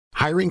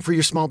Hiring for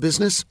your small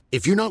business?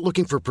 If you're not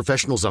looking for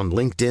professionals on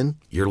LinkedIn,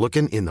 you're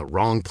looking in the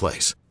wrong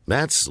place.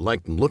 That's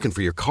like looking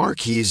for your car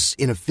keys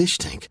in a fish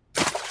tank.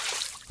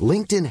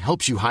 LinkedIn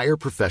helps you hire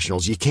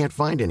professionals you can't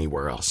find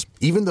anywhere else,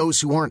 even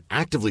those who aren't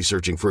actively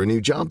searching for a new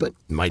job but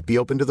might be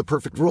open to the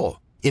perfect role.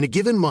 In a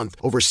given month,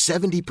 over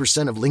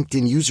 70% of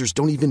LinkedIn users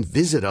don't even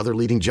visit other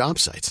leading job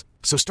sites.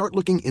 So start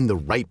looking in the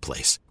right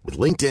place. With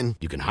LinkedIn,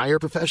 you can hire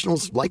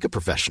professionals like a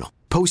professional.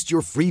 Post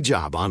your free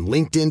job on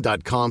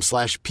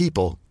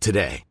linkedin.com/people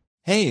today.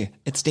 Hey,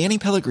 it's Danny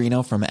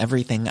Pellegrino from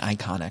Everything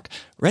Iconic.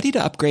 Ready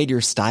to upgrade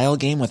your style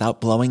game without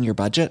blowing your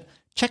budget?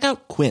 Check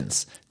out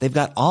Quince. They've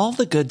got all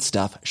the good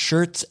stuff,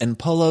 shirts and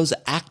polos,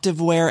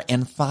 activewear,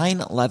 and fine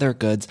leather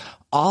goods,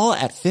 all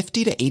at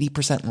 50 to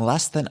 80%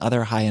 less than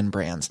other high-end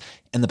brands.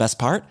 And the best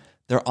part?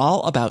 They're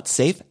all about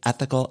safe,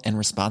 ethical, and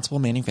responsible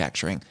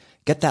manufacturing.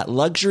 Get that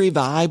luxury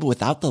vibe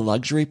without the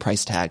luxury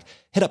price tag.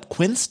 Hit up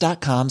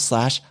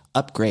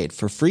quince.com/upgrade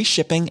for free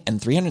shipping and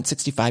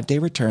 365-day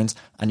returns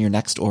on your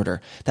next order.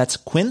 That's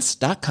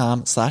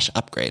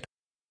quince.com/upgrade.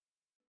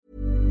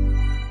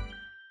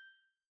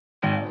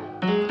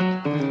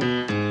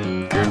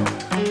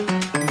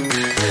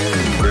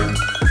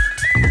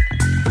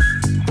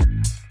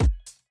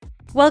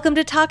 Welcome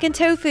to Talkin'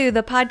 Tofu,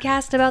 the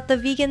podcast about the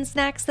vegan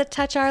snacks that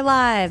touch our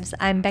lives.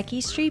 I'm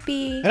Becky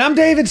Streepy. And I'm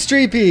David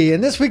Streepy.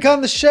 And this week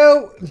on the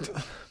show,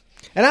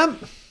 and I'm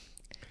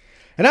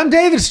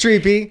David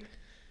Streepy.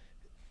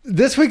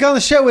 This week on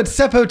the show, it's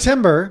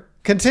Seppo-Timber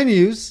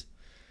continues.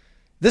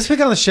 This week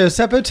on the show,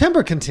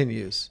 Seppo-Timber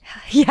continues.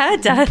 Yeah,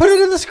 it does. Put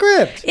it in the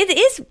script. It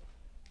is.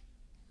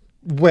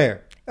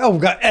 Where? Oh,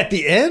 God, at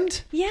the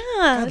end? Yeah,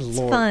 God, it's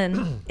Lord.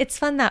 fun. It's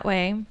fun that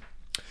way.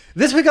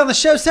 This week on the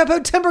show,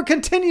 Seppo-Timber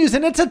continues,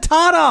 and it's a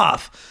tot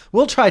off.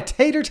 We'll try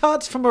tater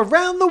tots from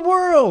around the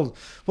world.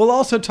 We'll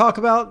also talk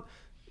about...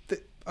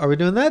 Are we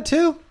doing that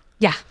too?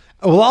 Yeah.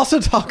 We'll also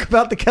talk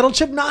about the kettle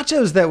chip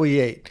nachos that we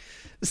ate.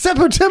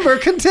 Seppo-Timber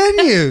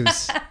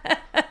continues.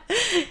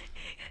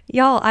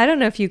 Y'all, I don't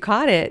know if you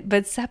caught it,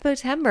 but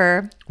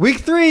Seppo-Timber. Week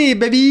 3,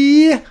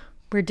 baby.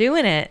 We're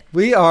doing it.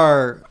 We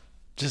are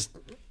just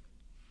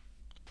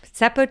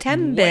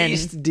Seppo-Timber.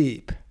 waist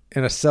deep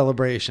in a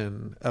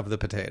celebration of the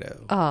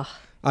potato. Oh.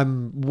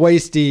 I'm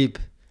waist deep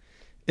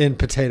in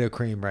potato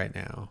cream right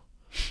now.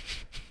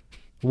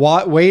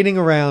 Wading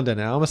around in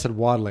it. I almost said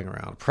waddling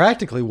around.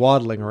 Practically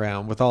waddling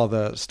around with all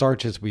the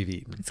starches we've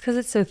eaten. It's because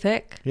it's so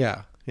thick.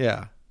 Yeah,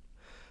 yeah.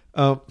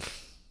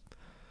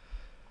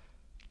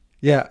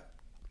 Yeah.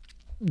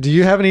 Do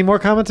you have any more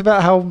comments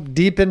about how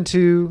deep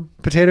into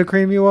potato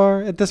cream you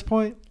are at this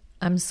point?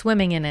 I'm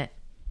swimming in it.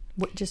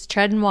 Just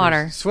treading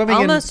water. You're swimming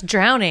almost in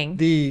drowning.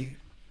 The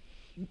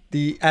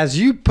as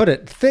you put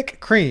it, thick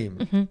cream.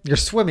 Mm-hmm. You're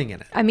swimming in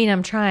it. I mean,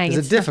 I'm trying.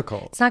 Is it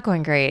difficult? It's not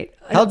going great.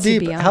 How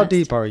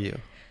deep are you?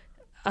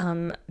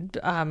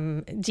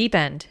 Deep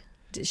end.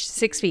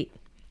 6 feet.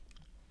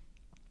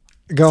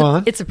 Go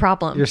on. It's a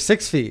problem. You're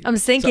 6 feet. I'm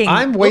sinking. So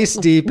I'm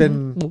waist deep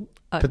in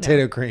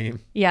potato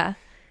cream. Yeah.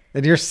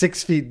 And you're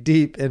 6 feet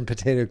deep in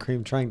potato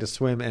cream trying to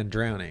swim and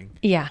drowning.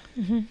 Yeah.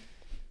 Mm-hmm.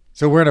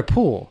 So we're in a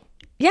pool.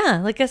 Yeah,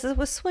 like it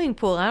was swimming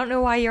pool. I don't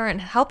know why you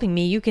aren't helping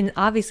me. You can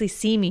obviously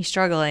see me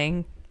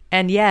struggling,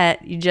 and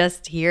yet you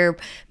just here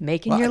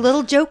making your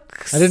little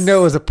jokes. I didn't know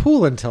it was a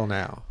pool until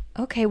now.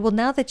 Okay, well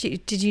now that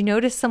did you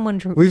notice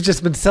someone? We've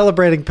just been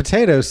celebrating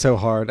potatoes so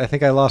hard. I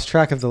think I lost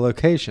track of the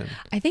location.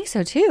 I think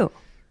so too.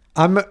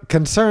 I'm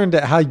concerned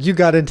at how you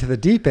got into the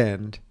deep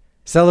end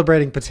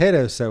celebrating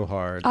potatoes so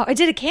hard. Oh, I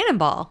did a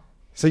cannonball.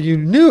 So you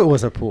knew it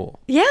was a pool.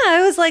 Yeah,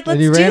 I was like, let's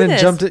do this. And you ran and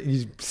jumped it.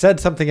 You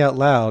said something out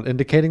loud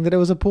indicating that it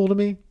was a pool to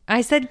me.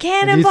 I said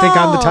cannonball. And you think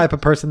I'm the type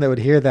of person that would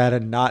hear that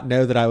and not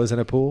know that I was in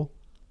a pool?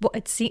 Well,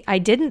 I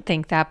didn't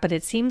think that, but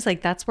it seems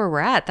like that's where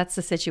we're at. That's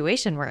the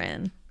situation we're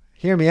in.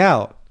 Hear me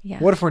out. Yeah.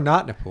 What if we're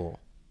not in a pool?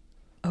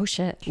 Oh,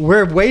 shit.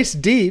 We're waist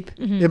deep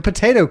in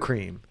potato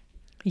cream.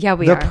 Yeah,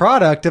 we are. The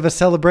product of a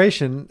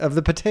celebration of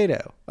the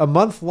potato. A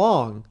month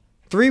long.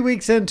 3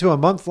 weeks into a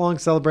month-long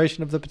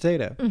celebration of the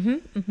potato. Mm-hmm,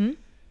 mm-hmm.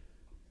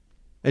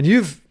 And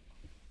you've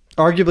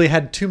arguably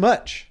had too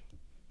much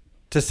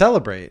to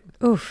celebrate.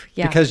 Oof,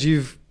 yeah. Because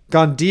you've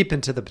gone deep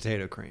into the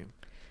potato cream.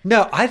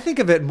 No, I think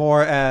of it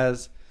more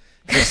as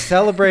you're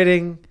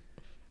celebrating.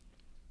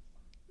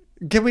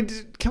 Can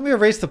we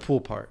erase the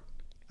pool part?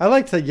 I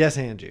like to yes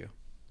and you,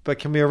 but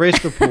can we erase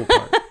the pool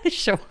part?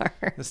 Sure.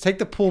 Let's take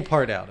the pool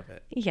part out of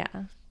it. Yeah.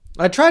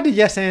 I tried to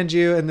yes and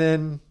you, and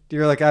then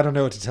you're like, I don't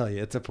know what to tell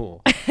you. It's a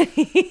pool.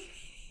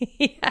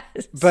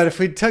 Yes. But if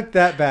we took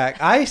that back,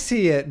 I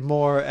see it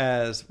more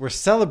as we're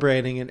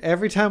celebrating, and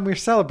every time we're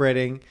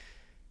celebrating,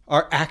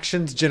 our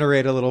actions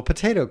generate a little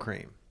potato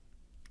cream.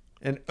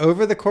 And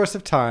over the course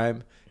of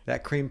time,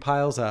 that cream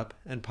piles up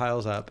and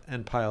piles up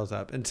and piles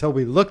up until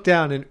we look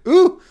down and,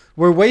 ooh,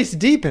 we're waist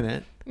deep in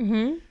it.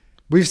 Mm-hmm.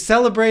 We've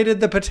celebrated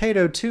the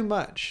potato too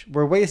much.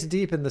 We're waist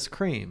deep in this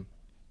cream.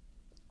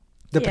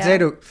 The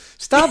potato.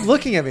 Stop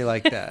looking at me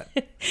like that.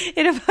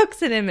 It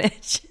evokes an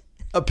image.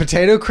 A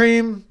potato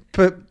cream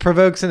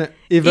evokes an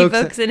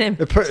image.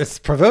 It's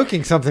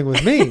provoking something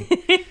with me.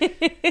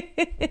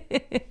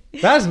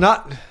 That's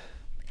not.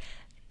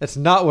 That's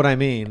not what I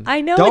mean.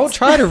 I know. Don't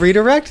try to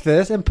redirect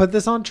this and put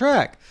this on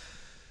track.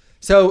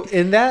 So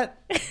in that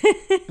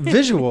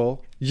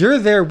visual, you're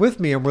there with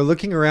me and we're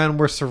looking around.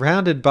 We're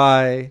surrounded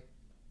by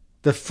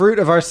the fruit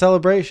of our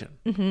celebration.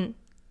 Mm-hmm.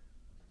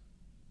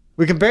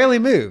 We can barely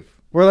move.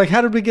 We're like,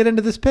 how did we get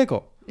into this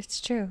pickle? It's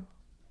true.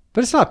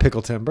 But it's not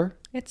pickle timber.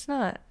 It's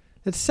not.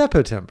 It's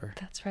Seppo timber.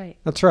 That's right.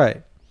 That's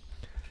right.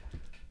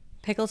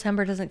 Pickle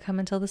timber doesn't come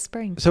until the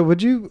spring. So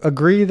would you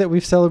agree that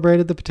we've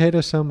celebrated the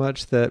potato so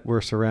much that we're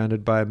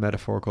surrounded by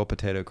metaphorical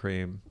potato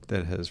cream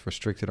that has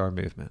restricted our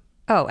movement?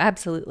 Oh,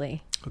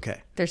 absolutely.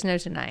 Okay. There's no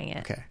denying it.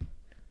 Okay.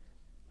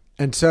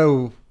 And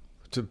so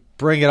to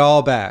bring it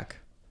all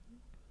back,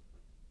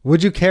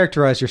 would you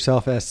characterize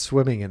yourself as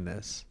swimming in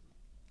this?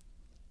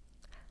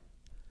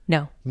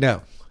 No.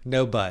 No.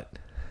 No but.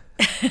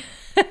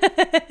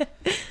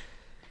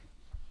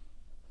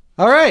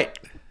 All right.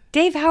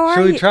 Dave, how are you?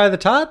 Should you? we try the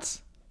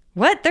tots?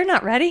 What? They're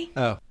not ready.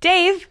 Oh.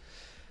 Dave.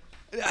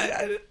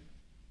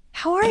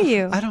 How are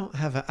you? I don't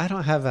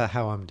have a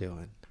how I'm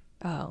doing.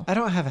 Oh. I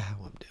don't have a how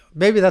I'm doing.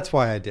 Maybe that's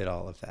why I did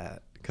all of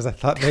that. Because I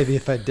thought maybe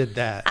if I did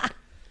that.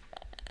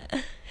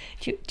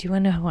 Do you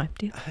want to know how I'm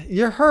doing?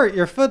 You're hurt.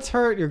 Your foot's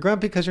hurt. You're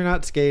grumpy because you're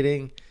not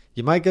skating.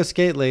 You might go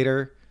skate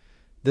later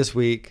this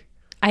week.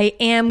 I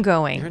am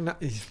going. You're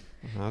not.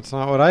 That's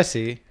not what I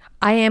see.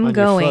 I am on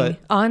going.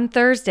 On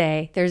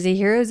Thursday, there's a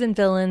Heroes and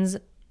Villains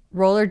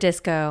roller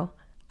disco.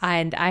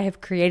 And I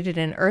have created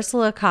an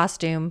Ursula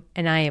costume.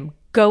 And I am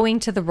going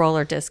to the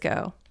roller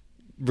disco.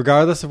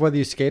 Regardless of whether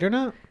you skate or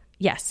not?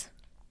 Yes.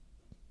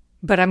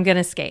 But I'm going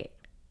to skate.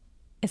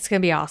 It's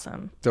going to be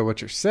awesome. So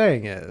what you're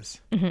saying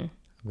is, I'm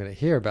going to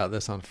hear about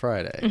this on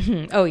Friday.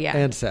 Mm-hmm. Oh, yeah.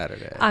 And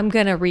Saturday. I'm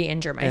going to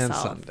re-injure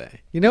myself. And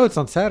Sunday. You know it's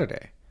on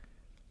Saturday.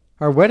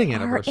 Our wedding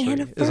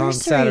anniversary is on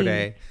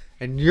Saturday.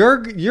 And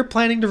you're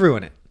planning to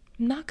ruin it.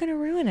 I'm not going to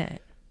ruin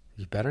it.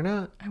 You better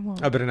not. I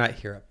won't. I better not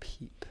hear a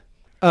peep.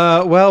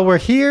 Well, we're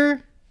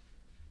here.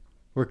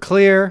 We're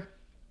clear.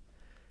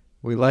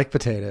 We like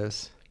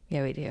potatoes.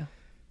 Yeah, we do.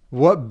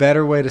 What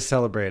better way to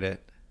celebrate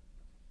it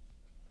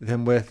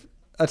than with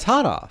a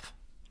tot off?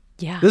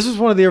 Yeah. This was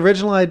one of the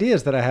original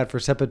ideas that I had for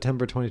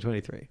September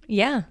 2023.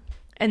 Yeah.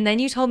 And then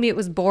you told me it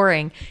was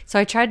boring. So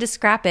I tried to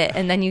scrap it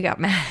and then you got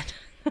mad.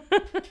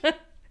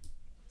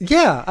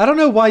 Yeah. I don't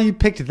know why you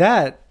picked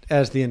that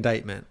as the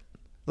indictment.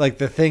 Like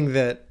the thing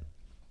that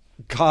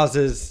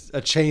causes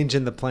a change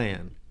in the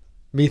plan.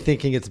 Me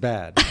thinking it's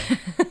bad.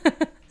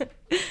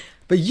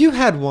 But you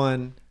had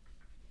one.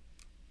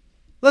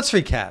 Let's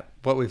recap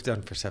what we've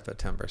done for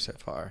September so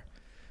far.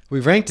 We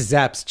ranked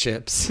Zapp's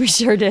chips. We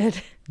sure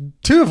did.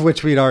 2 of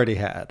which we'd already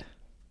had.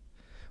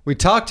 We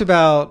talked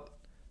about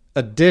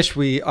a dish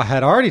we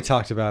had already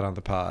talked about on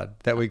the pod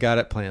that we got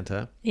at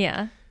Planta.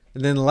 Yeah.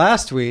 And then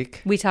last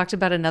week... we talked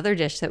about another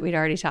dish that we'd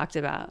already talked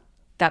about.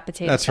 That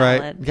potato salad. That's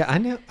right. Yeah, I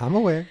know. I'm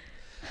aware.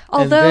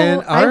 Although... and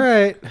then, all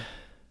right.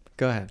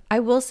 Go ahead. I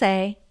will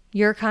say,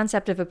 your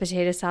concept of a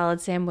potato salad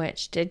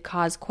sandwich did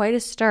cause quite a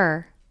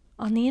stir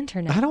on the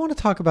internet. I don't want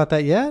to talk about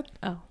that yet.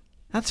 Oh.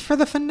 That's for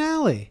the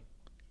finale.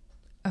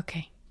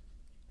 Okay.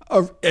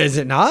 Is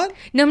it not?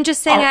 No, I'm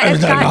just saying. Is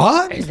there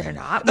not? Is there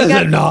not? Is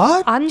it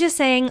not? I'm just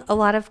saying a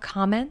lot of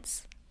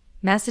comments,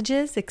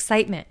 messages,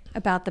 excitement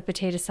about the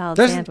potato salad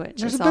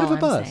sandwich. There's a bit of a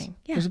buzz.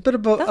 Yeah. There's a bit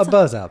of a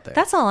buzz out there.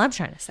 That's all I'm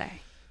trying to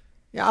say.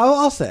 Yeah,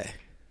 I'll say.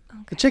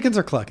 Okay. The chickens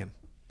are clucking.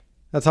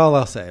 That's all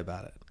I'll say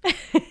about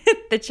it.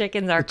 The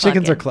chickens are clucking.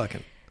 Chickens are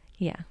clucking.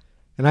 Yeah.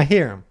 And I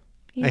hear them.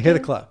 You I hear do?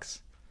 the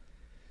clucks.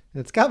 And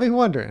it's got me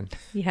wondering.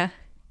 Yeah.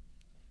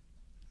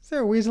 Is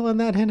there a weasel in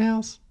that hen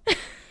house?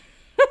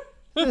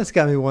 It's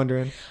got me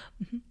wondering.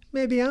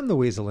 Maybe I'm the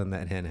weasel in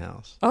that hen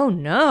house. Oh,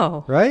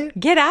 no. Right?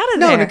 Get out of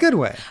No, there. in a good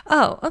way.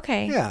 Oh,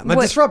 okay. Yeah, I'm a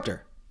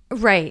disruptor.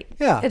 Right.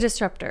 Yeah. A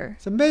disruptor.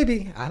 So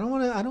maybe I don't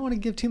want to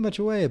give too much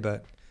away,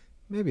 but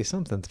maybe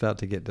something's about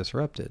to get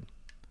disrupted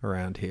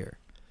around here.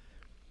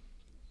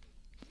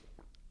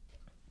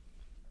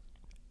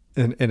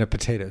 In a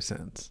potato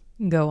sense.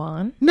 Go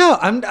on. No,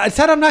 I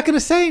said I'm not going to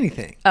say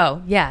anything.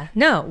 Oh, yeah.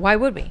 No, why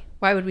would we?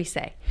 Why would we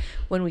say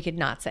when we could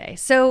not say?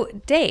 So,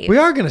 Dave. We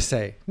are going to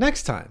say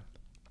next time.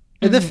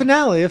 In the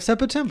finale of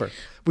September.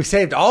 We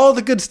saved all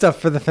the good stuff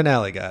for the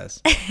finale, guys.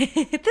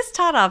 This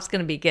Tot Off's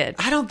going to be good.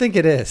 I don't think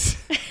it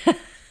is. Do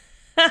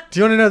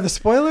you want to know the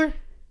spoiler?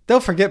 They'll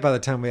forget by the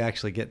time we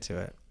actually get to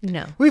it.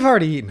 No. We've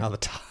already eaten all the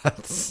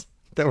tots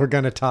that we're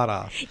going to tot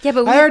off. Yeah,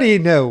 but I already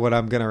know what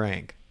I'm going to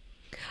rank.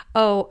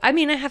 Oh, I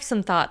mean, I have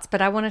some thoughts,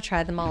 but I want to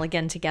try them all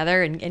again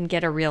together and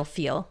get a real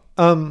feel.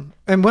 And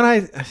when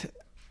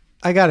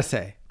I got to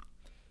say,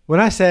 when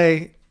I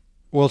say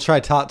we'll try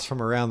tots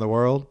from around the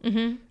world,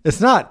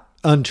 it's not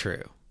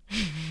untrue.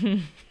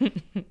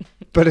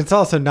 But it's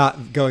also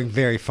not going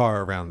very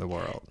far around the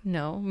world.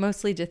 No,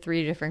 mostly to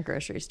 3 different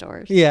grocery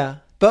stores. Yeah,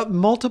 but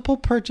multiple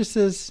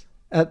purchases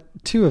at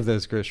 2 of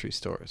those grocery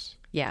stores.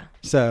 Yeah.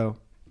 So,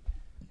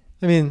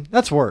 I mean,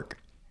 that's work.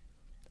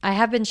 I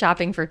have been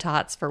shopping for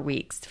tots for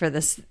weeks for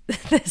this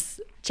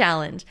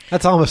challenge.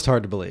 That's almost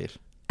hard to believe.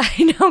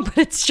 I know, but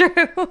it's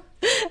true.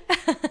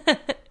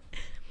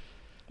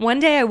 One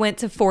day I went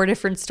to 4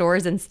 different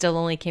stores and still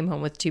only came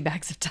home with 2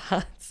 bags of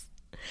Tots.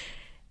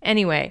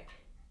 Anyway,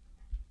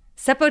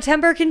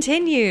 September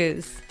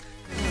continues.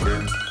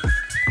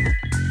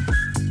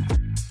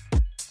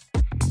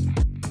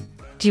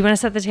 Do you want to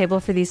set the table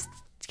for these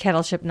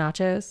kettle chip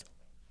nachos?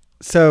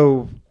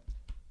 So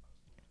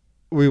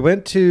we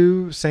went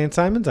to St.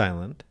 Simon's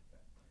Island.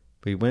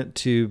 We went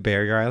to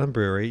Barrier Island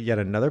Brewery, yet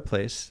another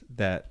place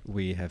that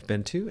we have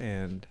been to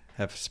and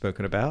have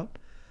spoken about,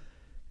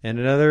 and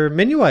another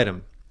menu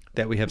item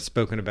that we have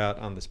spoken about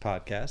on this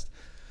podcast,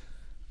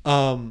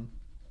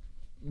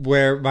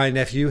 where my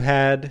nephew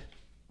had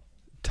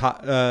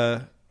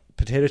potato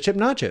chip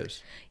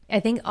nachos. I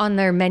think on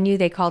their menu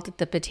they called it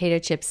the potato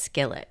chip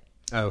skillet.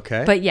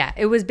 Okay. But yeah,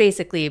 it was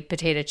basically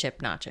potato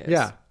chip nachos.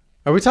 Yeah.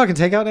 Are we talking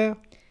takeout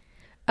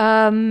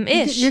now?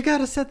 Ish. You got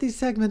to set these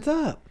segments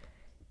up.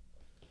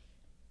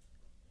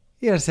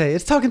 You got to say,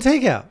 it's talking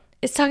takeout.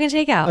 It's talking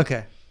takeout.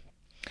 Okay.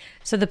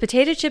 So the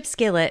potato chip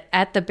skillet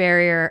at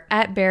Barrier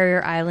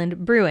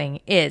Island Brewing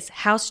is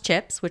house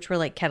chips, which were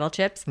like kettle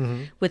chips,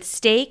 with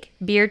steak,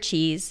 beer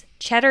cheese,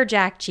 cheddar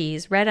jack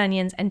cheese, red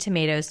onions, and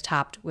tomatoes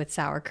topped with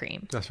sour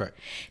cream. That's right.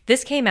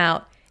 This came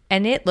out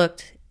and it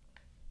looked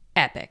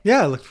epic.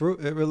 Yeah, it looked real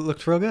good.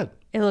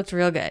 It looked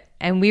real good.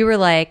 And we were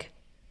like,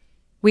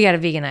 we got to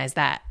veganize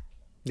that.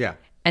 Yeah.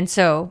 And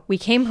so we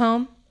came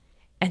home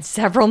and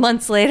several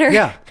months later.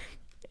 Yeah.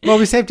 Well,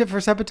 we saved it for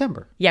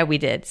September. Yeah, we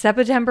did.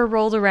 September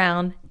rolled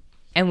around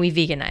and we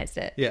veganized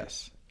it.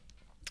 Yes.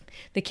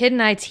 The kid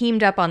and I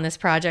teamed up on this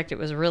project. It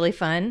was really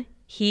fun.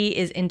 He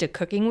is into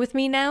cooking with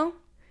me now.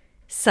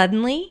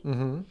 Suddenly,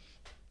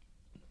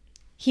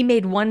 he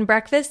made one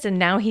breakfast and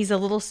now he's a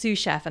little sous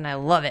chef and I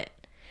love it.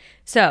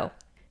 So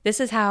this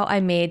is how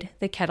I made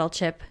the kettle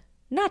chip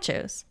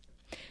nachos.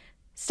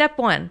 Step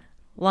 1,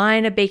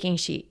 line a baking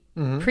sheet.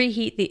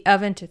 Preheat the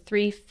oven to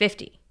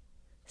 350.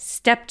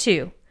 Step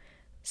 2,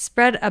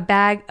 spread a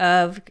bag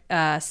of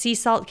sea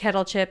salt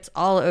kettle chips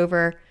all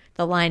over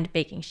the lined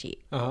baking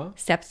sheet.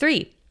 Step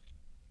 3,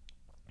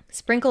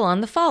 sprinkle on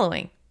the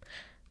following: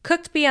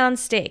 cooked beyond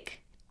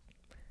steak,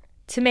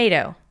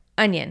 tomato,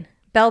 onion,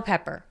 bell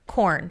pepper,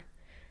 corn,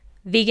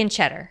 vegan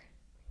cheddar.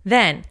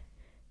 Then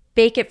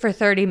bake it for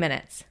 30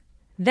 minutes.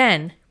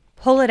 Then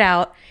pull it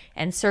out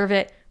and serve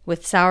it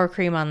with sour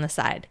cream on the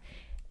side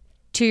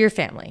to your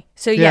family.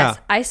 So yes,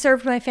 I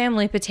served my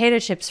family potato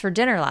chips for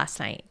dinner last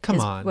night. Come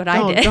on.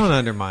 I did. Don't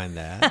undermine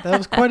that. That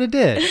was quite a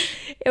dish.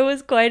 It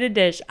was quite a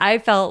dish. I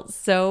felt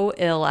so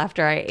ill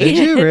after I ate it. Did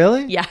you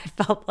really? Yeah,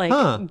 I felt like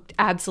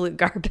absolute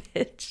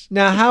garbage.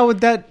 Now, how is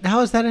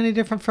that any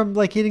different from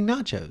like eating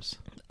nachos?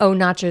 Oh,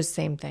 nachos,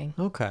 same thing.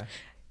 Okay.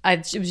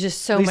 It was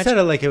just so You much. said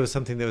it like it was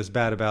something that was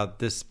bad about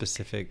this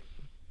specific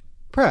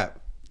prep.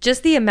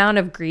 Just the amount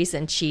of grease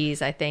and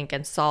cheese, I think,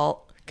 and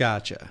salt.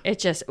 Gotcha. It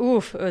just,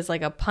 it was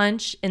like a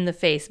punch in the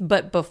face.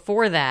 But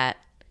before that,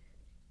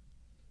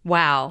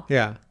 wow.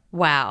 Yeah.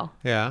 Wow.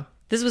 Yeah.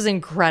 This was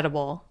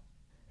incredible.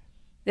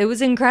 It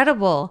was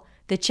incredible.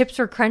 The chips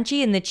were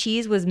crunchy and the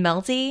cheese was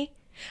melty.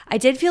 I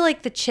did feel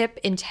like the chip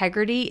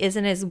integrity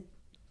isn't as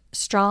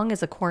strong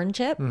as a corn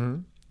chip.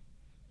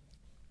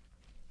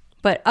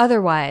 But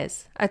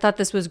otherwise, I thought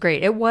this was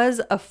great. It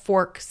was a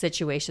fork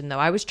situation, though.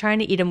 I was trying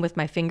to eat them with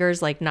my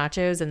fingers like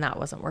nachos, and that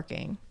wasn't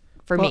working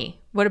for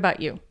me. What about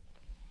you?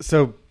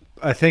 So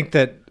I think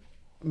that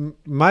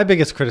my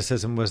biggest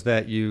criticism was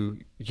that you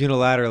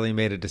unilaterally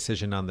made a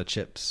decision on the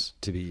chips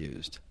to be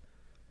used.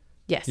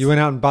 Yes. You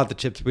went out and bought the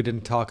chips. We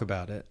didn't talk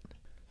about it.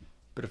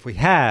 But if we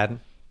had,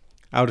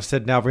 I would have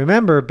said, now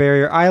remember,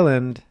 Barrier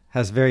Island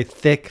has very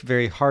thick,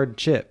 very hard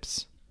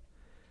chips.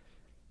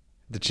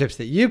 The chips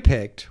that you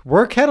picked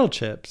were kettle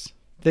chips,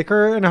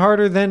 thicker and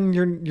harder than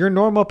your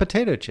normal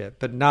potato chip,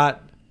 but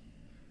not,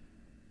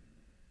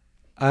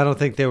 I don't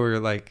think they were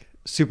like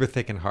super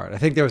thick and hard. I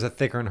think there was a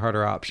thicker and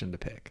harder option to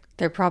pick.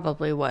 There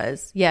probably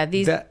was. Yeah,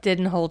 these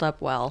didn't hold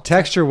up well.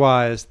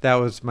 Texture-wise, that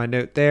was my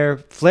note there.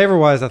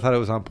 Flavor-wise, I thought it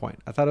was on point.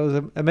 I thought it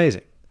was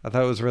amazing. I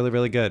thought it was really,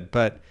 really good,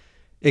 but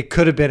it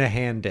could have been a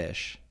hand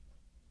dish.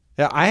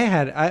 Yeah,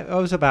 I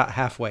was about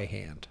halfway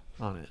hand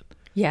on it.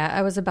 Yeah,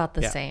 I was about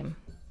the same.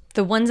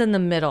 The ones in the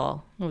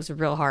middle, it was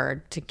real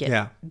hard to get.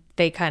 Yeah.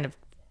 They kind of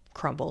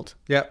crumbled.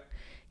 Yep.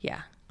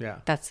 Yeah. Yeah.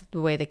 That's the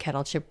way the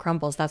kettle chip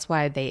crumbles. That's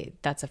why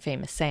that's a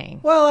famous saying.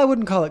 Well, I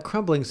wouldn't call it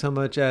crumbling so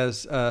much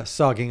as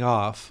sogging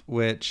off,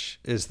 which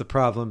is the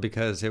problem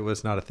because it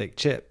was not a thick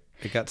chip.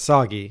 It got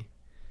soggy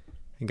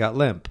and got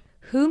limp.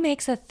 Who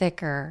makes a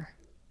thicker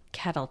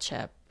kettle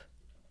chip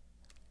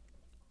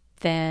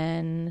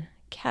than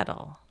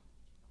kettle?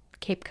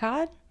 Cape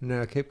Cod?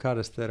 No, Cape Cod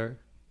is thinner.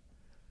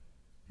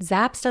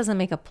 Zapp's doesn't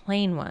make a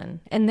plain one,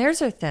 and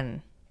theirs are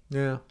thin.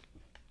 Yeah.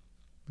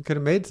 We could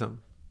have made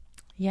some.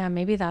 Yeah,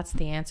 maybe that's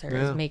the answer,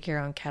 is make your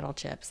own kettle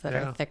chips that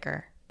are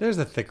thicker. There's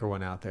a thicker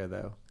one out there,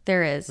 though.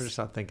 There is. We're just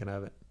not thinking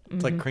of it.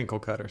 It's like crinkle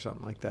cut or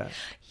something like that.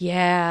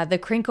 Yeah, the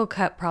crinkle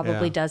cut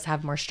probably does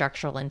have more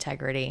structural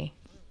integrity.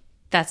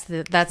 That's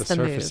the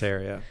surface move.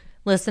 area.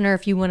 Listener,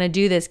 if you want to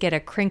do this, get a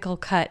crinkle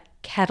cut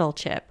kettle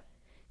chip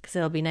because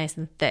it'll be nice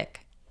and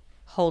thick.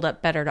 hold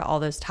up better to all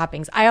those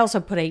toppings. I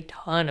also put a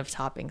ton of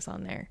toppings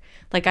on there.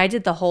 Like I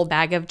did the whole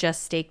bag of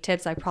just steak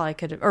tips. I probably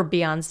could have, or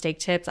beyond steak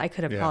tips, I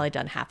could have probably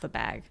done half a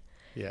bag.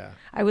 Yeah.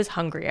 I was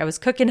hungry. I was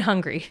cooking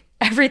hungry.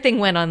 Everything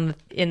went on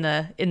in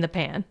the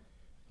pan.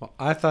 Well,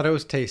 I thought it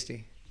was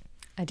tasty.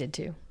 I did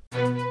too.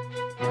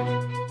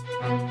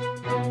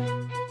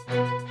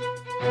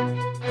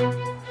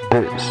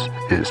 This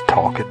is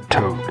Talking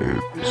Toe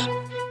News.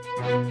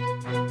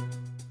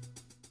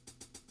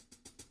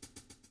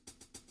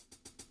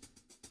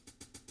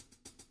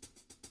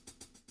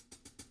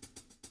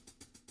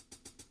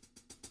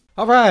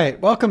 All right,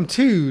 welcome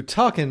to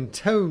Talking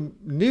Toe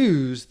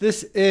News.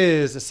 This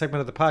is a segment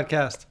of the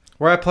podcast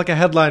where I pluck a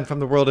headline from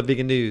the world of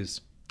vegan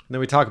news, and then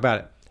we talk about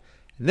it.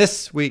 And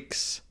this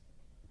week's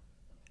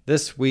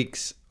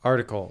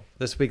article,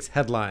 this week's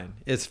headline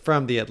is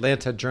from the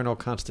Atlanta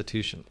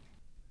Journal-Constitution.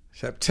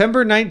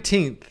 September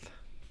 19th,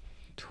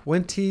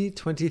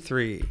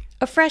 2023.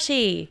 A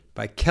freshie.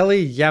 By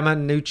Kelly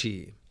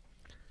Yamanuchi.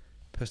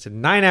 Posted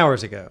 9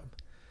 hours ago.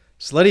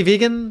 Slutty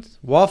vegans,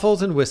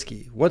 waffles, and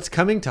whiskey. What's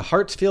coming to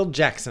Hartsfield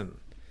Jackson?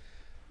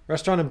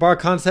 Restaurant and bar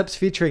concepts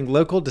featuring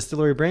local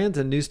distillery brands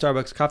and new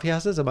Starbucks coffee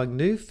houses among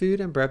new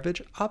food and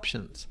beverage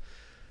options.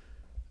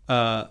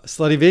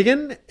 Slutty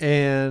Vegan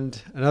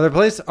and another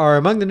place are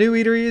among the new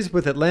eateries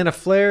with Atlanta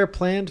flair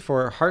planned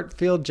for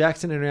Hartsfield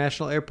Jackson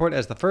International Airport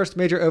as the first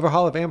major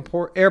overhaul of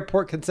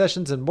airport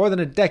concessions in more than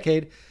a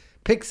decade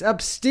picks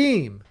up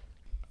steam.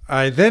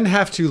 I then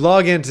have to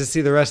log in to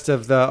see the rest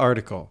of the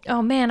article.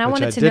 Oh man, I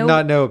wanted to know. I did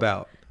not know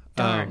about.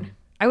 Darn.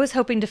 I was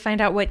hoping to find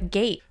out what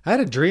gate. I had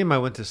a dream I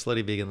went to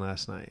Slutty Vegan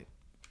last night,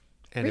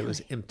 and Really? It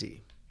was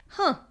empty.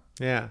 Huh.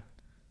 Yeah.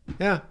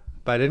 But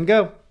I didn't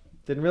go.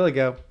 Didn't really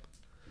go.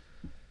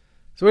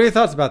 So what are your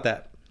thoughts about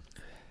that?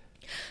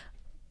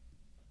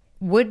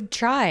 Would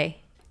try.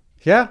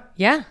 Yeah?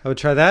 Yeah. I would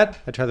try that.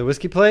 I'd try the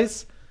whiskey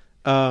place.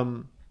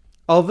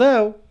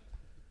 Although,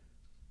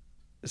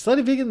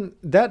 Slutty Vegan,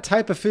 that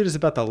type of food is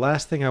about the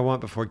last thing I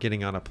want before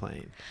getting on a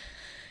plane.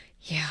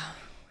 Yeah.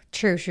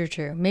 True.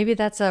 Maybe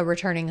that's a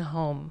returning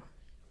home.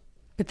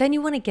 But then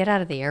you want to get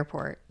out of the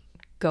airport.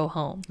 Go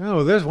home.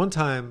 Oh, there's one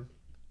time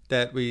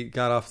that we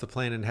got off the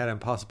plane and had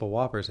Impossible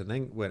Whoppers and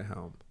then went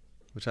home,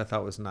 which I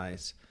thought was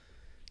nice.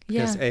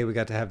 Because Yeah. we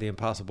got to have the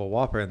Impossible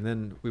Whopper and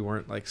then we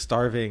weren't like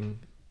starving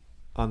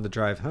on the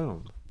drive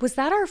home. Was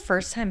that our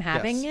first time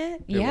having Yes,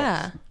 it? it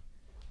Yeah. was.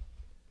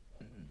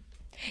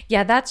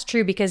 Yeah, that's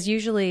true because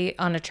usually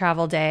on a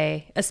travel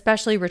day,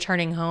 especially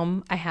returning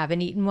home, I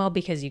haven't eaten well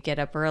because you get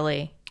up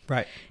early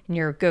Right. and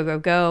you're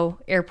go,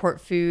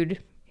 airport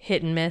food,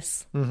 hit and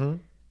miss. Mm-hmm.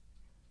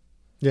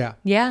 Yeah.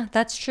 Yeah,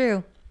 that's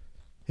true.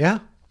 Yeah.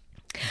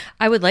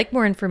 I would like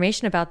more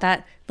information about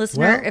that.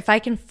 Listener, Well- if I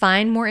can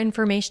find more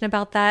information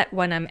about that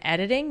when I'm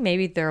editing,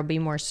 maybe there'll be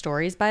more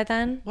stories by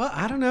then. Well,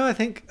 I don't know. I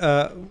think,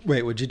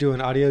 wait, would you do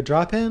an audio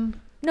drop-in?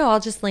 No,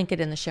 I'll just link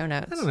it in the show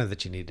notes. I don't know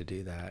that you need to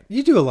do that.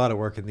 You do a lot of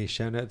work in these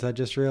show notes, I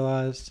just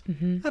realized.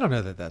 I don't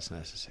know that that's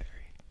necessary.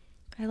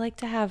 I like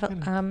to have,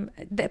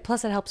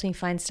 plus it helps me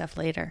find stuff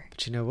later.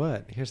 But you know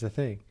what? Here's the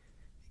thing.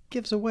 It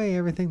gives away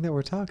everything that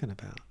we're talking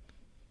about.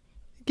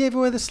 It gave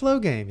away the slow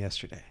game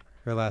yesterday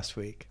or last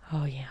week.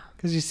 Oh, yeah.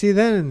 Because you see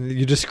then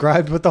you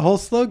described what the whole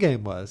slow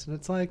game was. And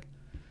it's like,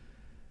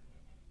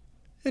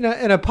 in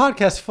a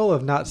podcast full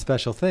of not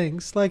special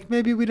things, like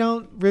maybe we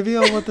don't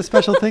reveal what the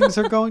special things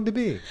are going to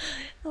be.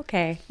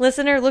 Okay.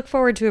 Listener, look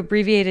forward to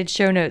abbreviated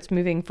show notes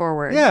moving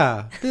forward.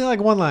 Yeah. Be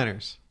like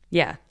one-liners.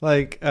 Yeah.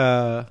 Like, it's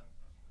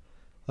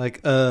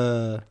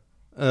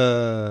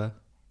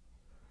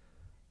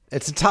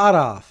a tot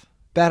off.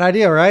 Bad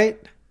idea, right?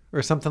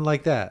 Or something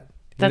like that.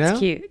 You That's know?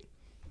 cute.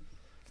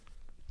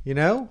 You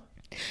know?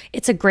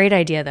 It's a great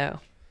idea, though.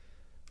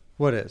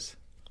 What is?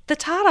 The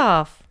tot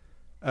off.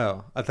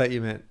 Oh, I thought you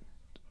meant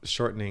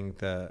shortening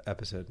the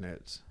episode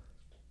notes.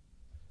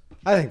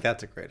 I think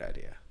that's a great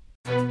idea.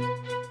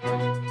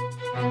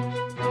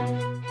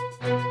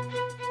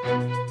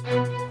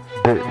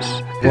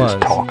 This Was. is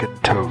Talking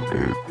Toe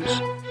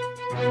News.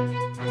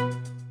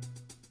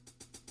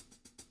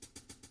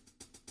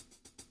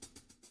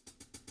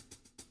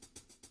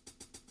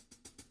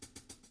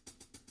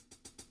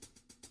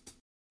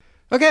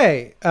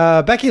 Okay,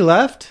 Becky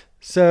left,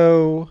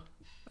 so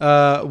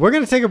we're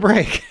going to take a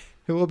break.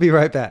 We'll be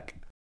right back.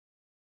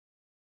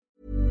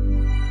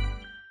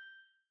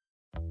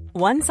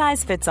 One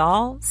size fits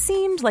all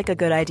seemed like a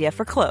good idea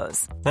for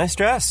clothes. Nice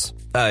dress.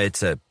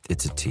 It's a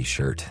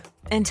t-shirt.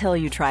 Until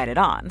you tried it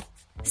on.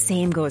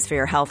 Same goes for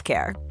your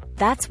healthcare.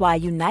 That's why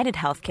United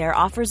Healthcare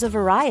offers a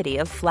variety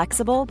of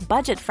flexible,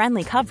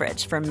 budget-friendly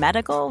coverage for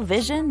medical,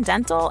 vision,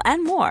 dental,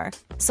 and more.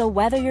 So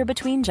whether you're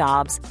between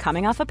jobs,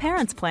 coming off a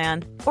parent's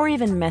plan, or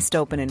even missed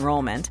open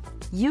enrollment,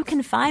 you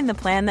can find the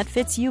plan that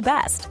fits you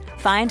best.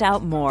 Find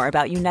out more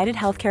about United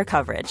Healthcare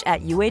coverage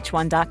at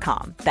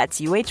UH1.com. That's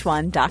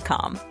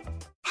UH1.com.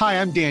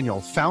 Hi, I'm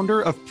Daniel,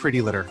 founder of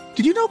Pretty Litter.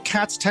 Did you know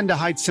cats tend to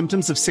hide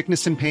symptoms of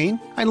sickness and pain?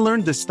 I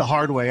learned this the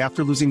hard way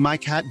after losing my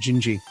cat,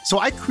 Gingy. So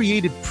I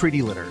created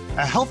Pretty Litter,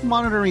 a health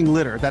monitoring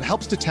litter that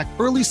helps detect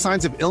early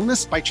signs of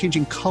illness by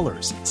changing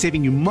colors,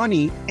 saving you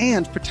money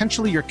and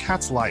potentially your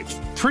cat's life.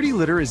 Pretty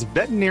Litter is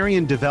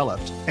veterinarian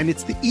developed, and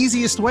it's the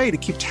easiest way to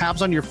keep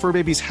tabs on your fur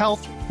baby's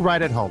health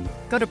right at home.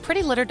 Go to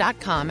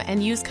prettylitter.com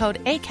and use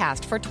code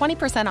ACAST for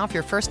 20% off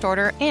your first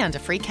order and a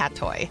free cat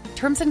toy.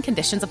 Terms and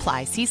conditions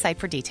apply. See site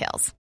for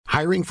details.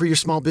 Hiring for your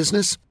small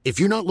business? If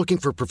you're not looking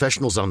for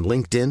professionals on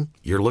LinkedIn,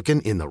 you're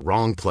looking in the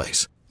wrong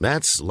place.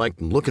 That's like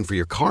looking for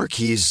your car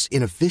keys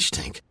in a fish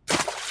tank.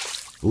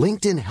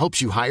 LinkedIn helps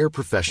you hire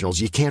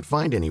professionals you can't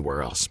find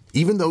anywhere else,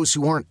 even those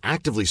who aren't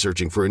actively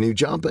searching for a new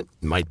job but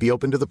might be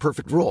open to the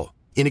perfect role.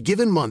 In a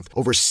given month,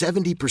 over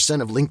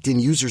 70% of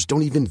LinkedIn users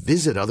don't even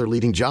visit other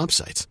leading job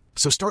sites.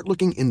 So start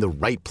looking in the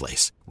right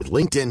place. With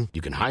LinkedIn,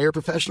 you can hire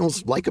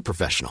professionals like a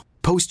professional.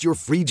 Post your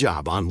free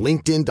job on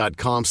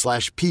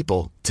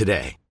linkedin.com/people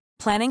today.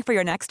 Planning for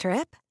your next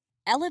trip?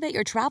 Elevate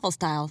your travel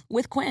style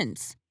with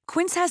Quince.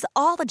 Quince has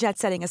all the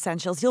jet-setting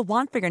essentials you'll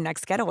want for your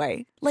next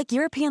getaway, like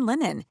European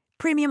linen,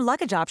 premium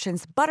luggage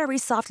options, buttery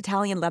soft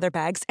Italian leather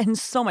bags, and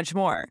so much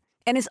more.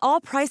 And is all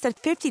priced at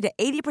 50 to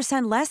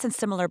 80% less than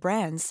similar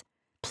brands.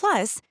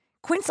 Plus,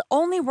 Quince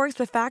only works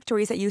with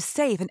factories that use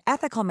safe and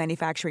ethical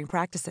manufacturing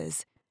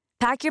practices.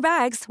 Pack your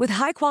bags with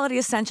high-quality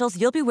essentials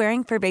you'll be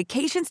wearing for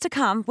vacations to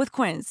come with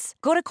Quince.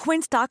 Go to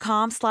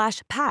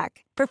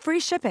quince.com/pack for free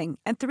shipping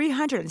and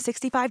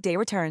 365-day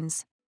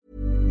returns.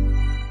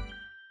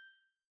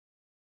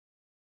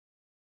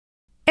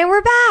 And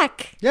we're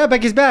back. Yeah,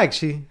 Becky's back.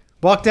 She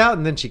walked out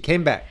and then she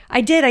came back.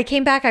 I did. I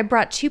came back. I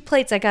brought 2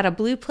 plates. I got a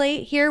blue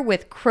plate here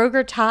with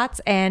Kroger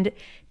Tots and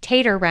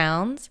tater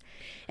rounds.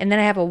 And then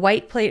I have a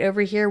white plate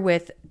over here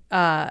with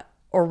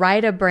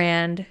Ore-Ida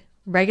brand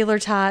regular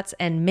tots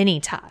and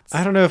mini tots.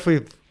 I don't know if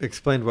we've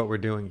explained what we're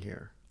doing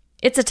here.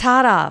 It's a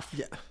tot off.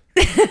 Yeah.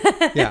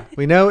 Yeah,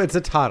 we know it's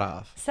a tot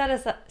off. Set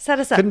us up.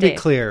 Couldn't be Dave.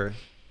 clear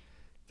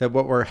that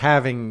what we're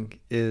having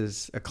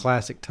is a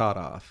classic tot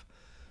off.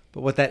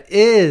 But what that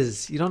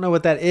is, you don't know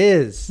what that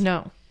is.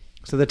 No.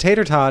 So the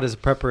tater tot is a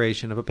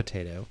preparation of a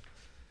potato,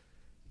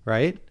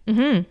 right?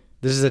 Mm-hmm.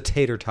 This is a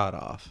tater tot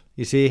off.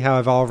 You see how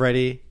I've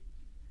already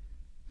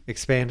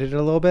expanded it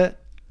a little bit?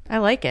 I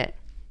like it.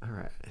 All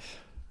right.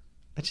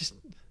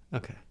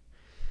 Okay.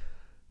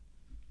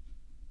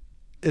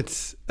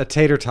 It's a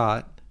tater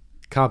tot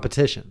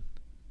competition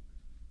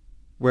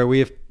where we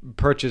have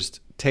purchased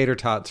tater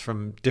tots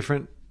from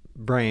different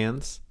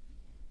brands,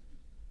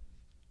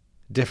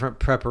 different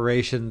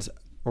preparations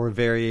or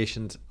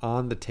variations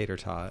on the tater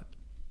tot,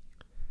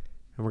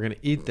 and we're going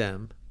to eat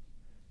them.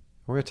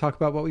 We're going to talk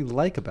about what we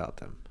like about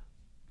them.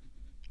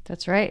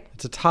 That's right.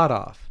 It's a tot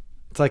off.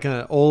 It's like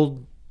an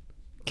old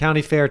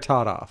county fair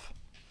tot off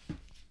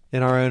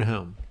in our own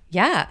home.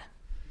 Yeah.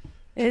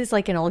 It is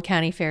like an old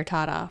county fair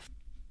tot off.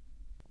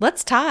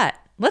 Let's tot.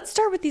 Let's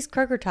start with these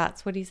Kroger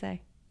tots. What do you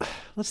say?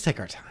 Let's take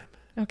our time.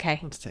 Okay.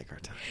 Let's take our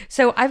time.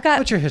 So I've got...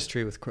 What's your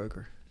history with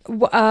Kroger?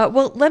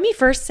 Well, let me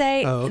first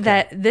say okay.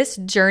 that this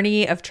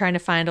journey of trying to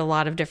find a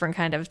lot of different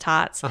kind of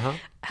tots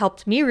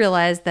helped me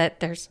realize that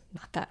there's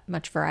not that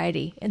much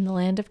variety in the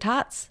land of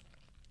tots.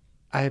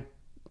 I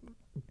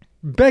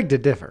beg to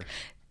differ.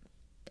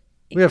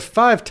 We have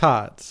 5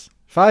 tots.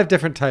 5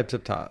 different types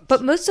of tots.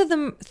 But most of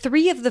them,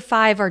 3 of the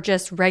 5 are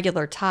just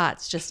regular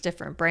tots, just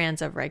different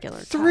brands of regular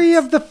tots. 3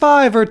 of the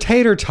 5 are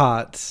tater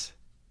tots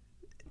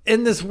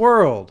in this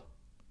world.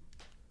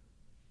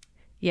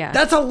 Yeah.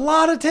 That's a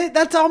lot of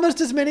that's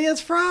almost as many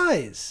as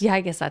fries. Yeah,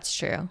 I guess that's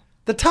true.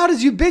 The tot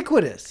is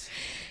ubiquitous.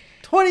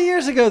 20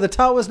 years ago, the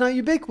tot was not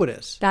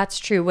ubiquitous. That's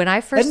true.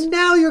 And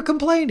now you're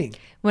complaining.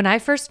 When I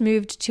first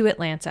moved to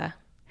Atlanta,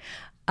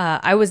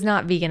 I was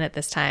not vegan at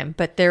this time,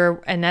 at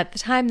the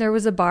time there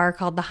was a bar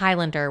called the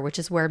Highlander, which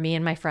is where me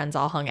and my friends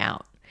all hung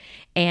out.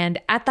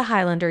 And at the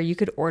Highlander, you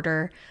could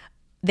order,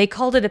 they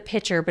called it a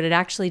pitcher, but it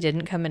actually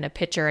didn't come in a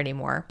pitcher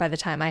anymore by the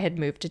time I had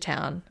moved to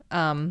town.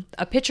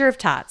 A pitcher of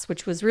tots,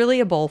 which was really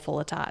a bowl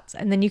full of tots.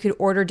 And then you could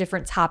order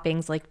different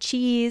toppings like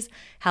cheese,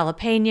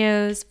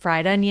 jalapenos,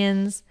 fried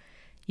onions.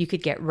 You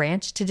could get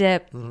ranch to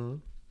dip. Mm-hmm.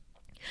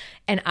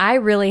 And I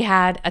really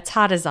had a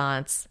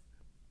totazance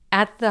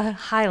at the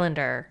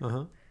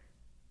Highlander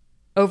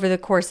over the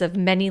course of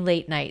many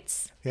late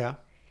nights. Yeah.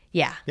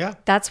 Yeah. Yeah.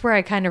 That's where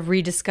I kind of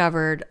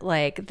rediscovered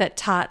like that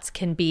tots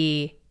can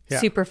be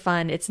super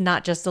fun. It's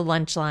not just a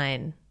lunch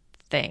line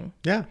thing.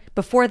 Yeah.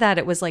 Before that,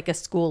 it was like a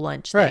school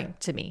lunch thing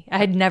to me. I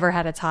had never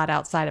had a tot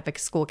outside of a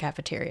school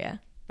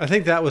cafeteria. I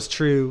think that was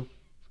true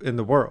in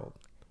the world.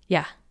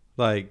 Yeah.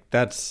 Like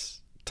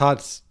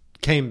tots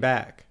came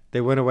back.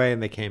 They went away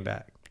and they came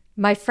back.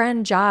 My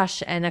friend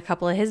Josh and a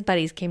couple of his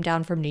buddies came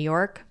down from New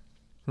York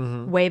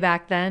way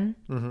back then.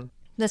 Mm-hmm.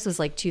 This was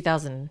like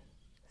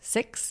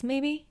 2006,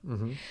 maybe.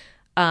 Mm-hmm.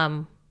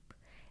 And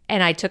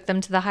I took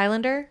them to the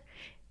Highlander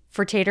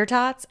for tater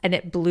tots, and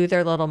it blew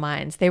their little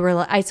minds. They were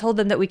like, I told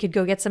them that we could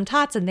go get some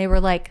tots, and they were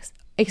like,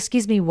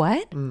 "Excuse me,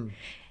 what?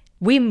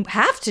 We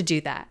have to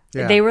do that."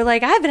 Yeah. They were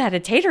like, "I haven't had a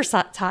tater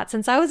tot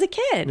since I was a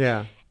kid."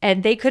 Yeah.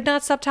 And they could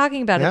not stop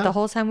talking about it Yeah. the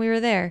whole time we were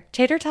there.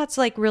 Tater tots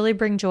like really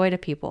bring joy to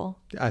people.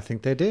 I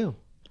think they do.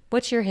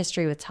 What's your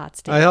history with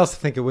tots, Dave? I also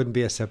think it wouldn't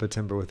be a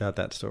September without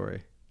that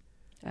story.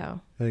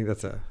 Oh. I think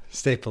that's a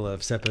staple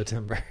of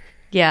September.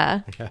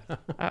 Yeah.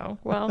 Oh,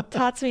 well,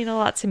 tots mean a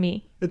lot to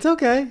me. It's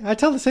okay. I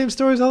tell the same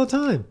stories all the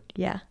time.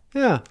 Yeah.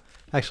 Yeah.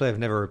 Actually, I've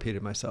never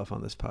repeated myself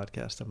on this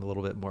podcast. I'm a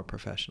little bit more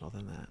professional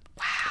than that.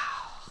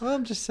 Wow. Well,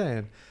 I'm just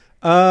saying.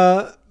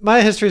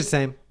 My history is the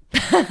same.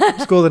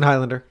 School in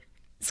Highlander.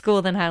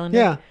 School then Highlander.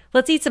 Yeah.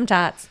 Let's eat some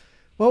tots.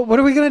 Well, what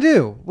are we going to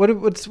do?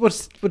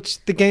 What's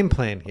the game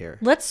plan here?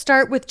 Let's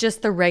start with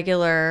just the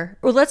regular,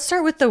 or let's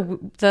start with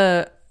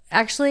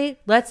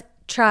let's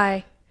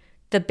try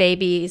the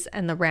babies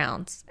and the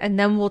rounds, and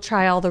then we'll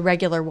try all the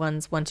regular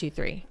ones, 1, 2,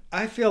 3.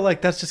 I feel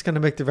like that's just going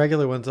to make the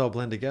regular ones all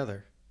blend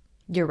together.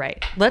 You're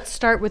right. Let's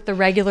start with the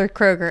regular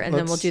Kroger, and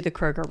then we'll do the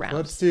Kroger rounds.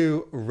 Let's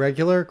do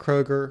regular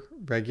Kroger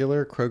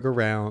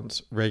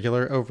rounds,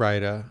 regular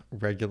Ore-Ida,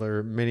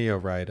 regular mini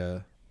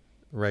Ore-Ida,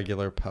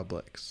 regular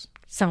Publix.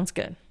 Sounds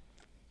good.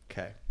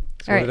 Okay.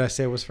 So All what right. did I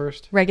say was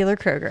first? Regular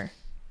Kroger.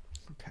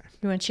 Okay.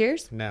 You want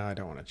cheers? No, I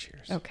don't want to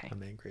cheers. Okay.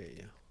 I'm angry at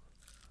you.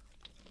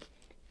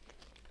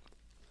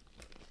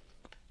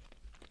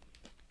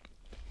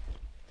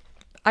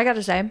 I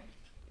gotta say,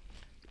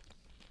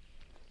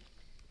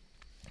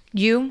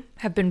 you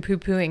have been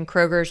poo-pooing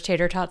Kroger's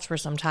tater tots for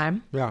some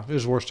time. Yeah, it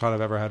was the worst tot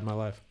I've ever had in my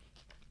life.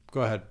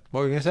 Go ahead.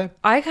 What were you going to say?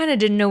 I kind of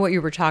didn't know what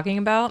you were talking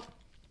about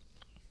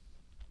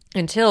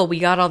until we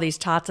got all these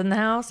tots in the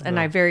house, and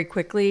I very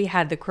quickly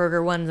had the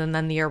Kroger ones and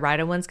then the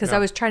Ore-Ida ones because I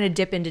was trying to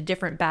dip into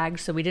different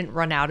bags so we didn't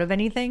run out of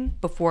anything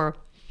before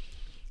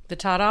the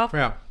tot off.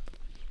 Yeah.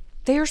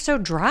 They are so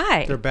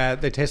dry. They're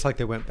bad. They taste like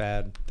they went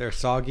bad. They're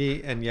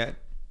soggy and yet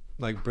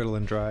like brittle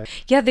and dry.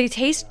 Yeah, they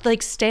taste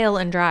like stale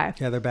and dry.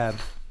 Yeah, they're bad.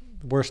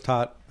 Worst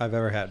tot I've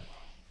ever had.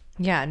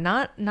 Yeah,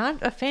 not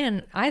a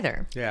fan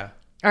either. Yeah.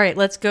 All right,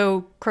 let's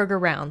go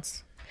Kroger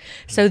rounds.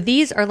 So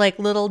these are like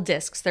little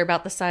discs. They're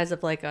about the size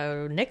of like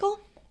a nickel,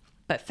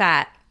 but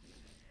fat.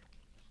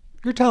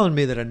 You're telling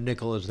me that a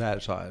nickel is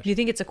that size? Do you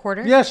think it's a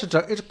quarter? Yes,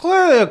 it's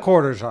clearly a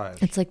quarter size.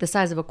 It's like the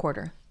size of a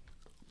quarter.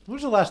 When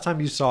was the last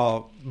time you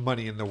saw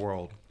money in the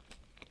world?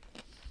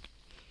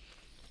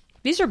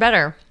 These are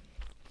better.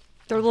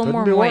 They're a little Couldn't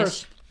more be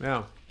moist. worse.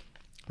 Yeah,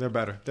 they're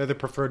better. They're the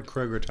preferred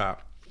Kroger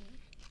top.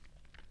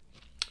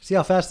 See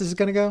how fast this is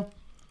going to go? I'm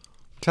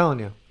telling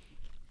you.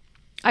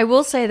 I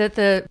will say that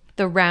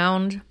the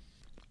round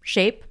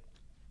shape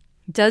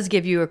does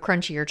give you a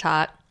crunchier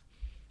tot.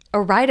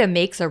 Ore-Ida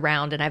makes a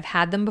round, and I've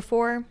had them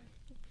before.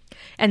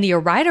 And the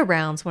Ore-Ida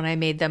rounds, when I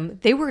made them,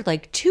 they were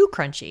like too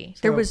crunchy.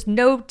 There was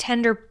no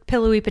tender,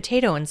 pillowy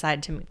potato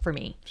inside for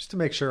me. Just to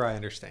make sure I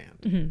understand.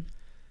 Mm-hmm.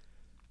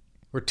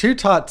 We're 2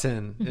 tots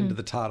into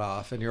the tot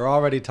off, and you're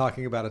already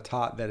talking about a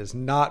tot that is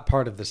not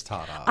part of this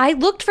tot off. I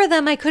looked for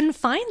them. I couldn't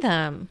find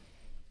them.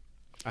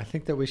 I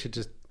think that we should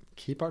just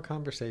keep our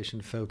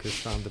conversation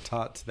focused on the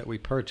tots that we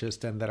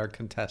purchased and that are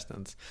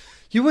contestants.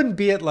 You wouldn't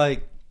be at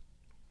like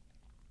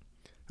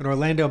an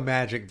Orlando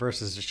Magic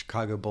versus a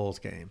Chicago Bulls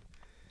game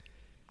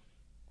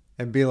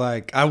and be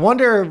like, I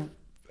wonder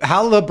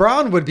how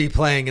LeBron would be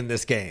playing in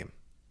this game.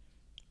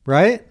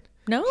 Right?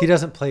 No? He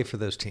doesn't play for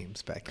those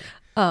teams, Becky.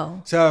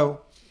 Oh.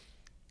 So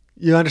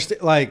you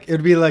understand, like, it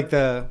would be like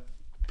the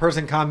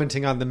person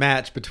commenting on the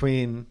match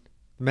between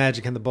the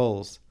Magic and the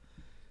Bulls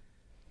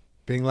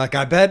being like,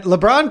 I bet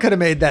LeBron could have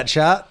made that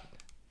shot.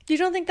 You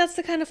don't think that's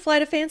the kind of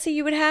flight of fancy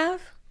you would have?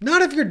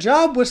 Not if your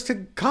job was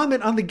to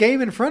comment on the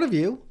game in front of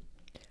you.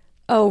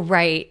 Oh,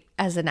 right.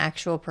 As an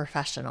actual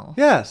professional.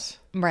 Yes.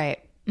 Right.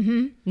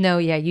 Mm-hmm. No,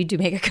 yeah, you do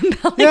make a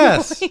compelling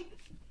Yes. point.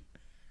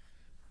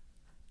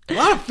 A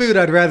lot of food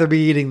I'd rather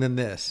be eating than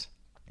this.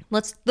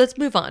 Let's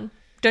move on.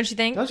 Don't you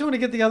think? Don't you want to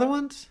get the other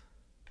ones?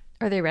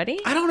 Are they ready?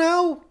 I don't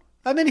know.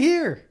 I'm in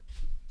here.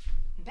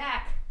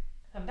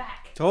 I'm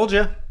back. Told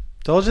you.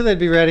 Told you they'd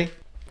be ready.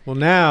 Well,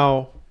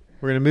 now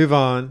we're going to move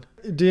on.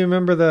 Do you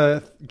remember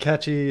the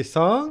catchy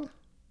song?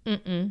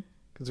 Mm-mm.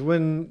 Because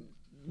when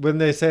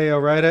they say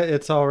Ore-Ida,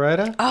 it's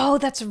Ore-Ida. Oh,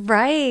 that's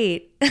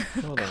right.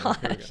 Hold on.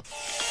 Here we go.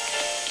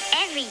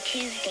 Every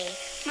Tuesday,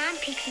 Mom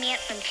picks me up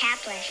from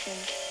tap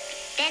lessons.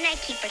 Then I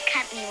keep her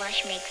company while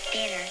she makes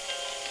dinner.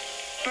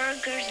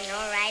 Burgers and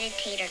Ore-Ida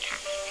tater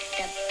tots.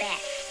 The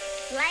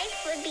best.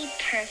 Life would be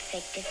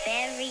perfect if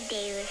every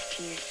day was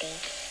Tuesday.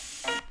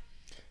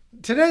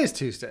 Today is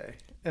Tuesday.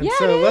 And Yeah,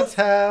 so it is. let's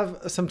have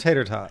some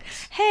tater tots.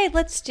 Hey,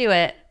 let's do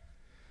it.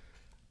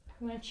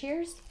 You want to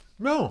cheers?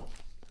 No.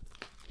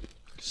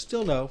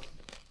 Still no.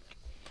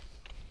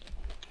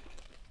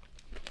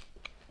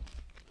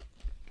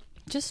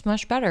 Just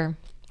much better.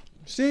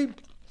 See?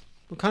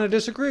 We kind of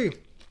disagree.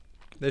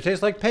 They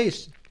taste like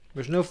paste.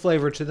 There's no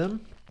flavor to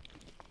them.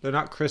 They're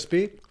not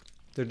crispy.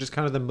 They're just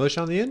kind of the mush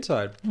on the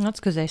inside. That's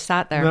because they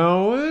sat there.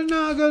 No, it's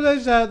not because they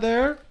sat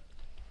there.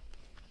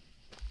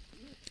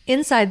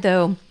 Inside,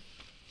 though,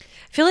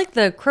 I feel like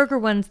the Kroger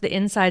ones, the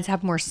insides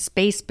have more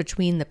space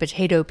between the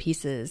potato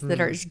pieces that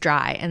are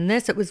dry. And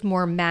this, it was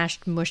more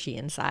mashed, mushy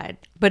inside,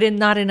 but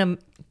not in a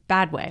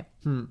bad way.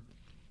 All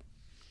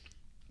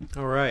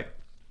right.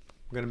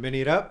 We're going to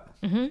mini it up.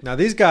 Now,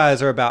 these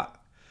guys are about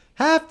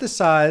half the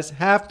size,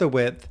 half the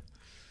width,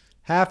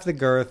 half the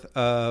girth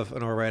of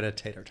an Ore-Ida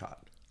tater tot.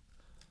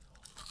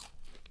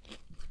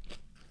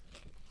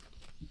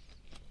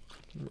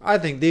 I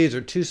think these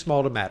are too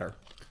small to matter.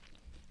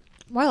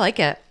 Well, I like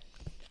it.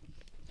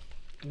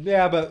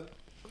 Yeah, but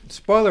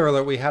spoiler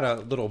alert, we had a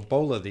little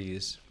bowl of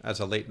these as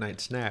a late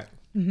night snack.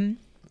 And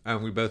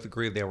we both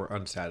agreed they were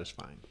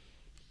unsatisfying.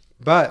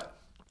 But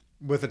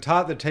with a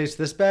tot that tastes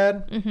this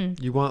bad,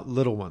 you want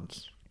little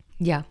ones.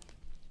 Yeah.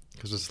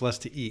 Because it's less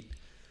to eat.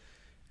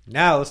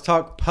 Now let's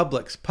talk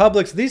Publix.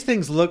 Publix, these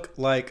things look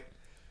like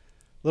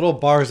little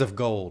bars of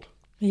gold.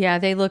 Yeah,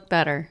 they look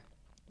better.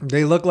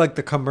 They look like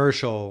the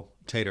commercial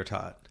tater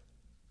tot.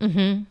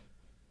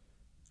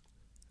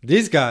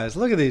 These guys,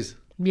 look at these.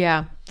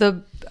 Yeah.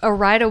 The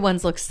Ore-Ida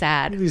ones look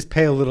sad. Look at these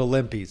pale little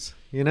limpies,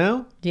 you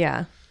know?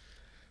 Yeah.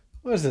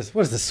 What is this?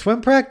 What is this,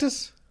 swim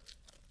practice?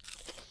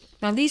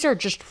 Now, these are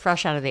just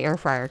fresh out of the air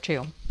fryer,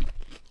 too.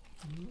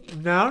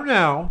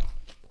 Now.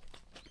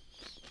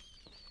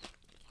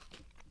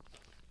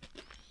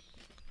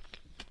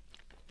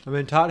 I'm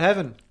in tot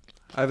heaven.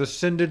 I've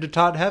ascended to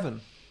tot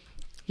heaven.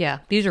 Yeah,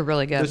 these are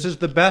really good. This is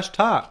the best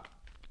tot.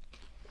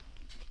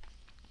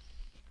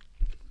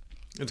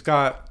 It's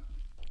got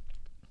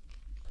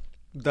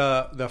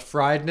the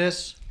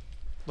friedness,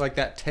 like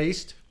that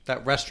taste,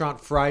 that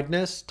restaurant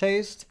friedness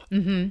taste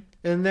in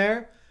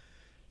there.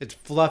 It's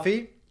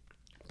fluffy,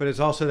 but it's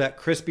also that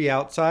crispy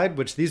outside,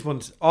 which these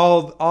ones,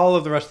 all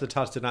of the rest of the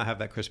tots did not have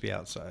that crispy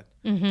outside.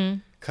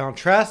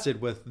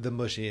 Contrasted with the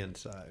mushy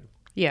inside.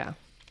 Yeah.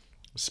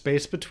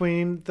 Space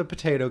between the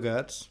potato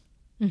guts.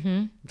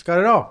 It's got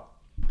it all.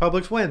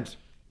 Publix wins.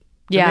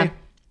 Yeah. Me.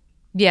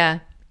 Yeah.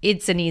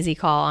 It's an easy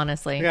call,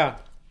 honestly. Yeah.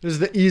 This is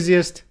the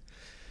easiest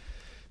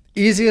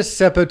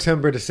Seppo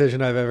timber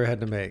decision I've ever had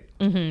to make.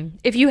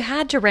 If you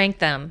had to rank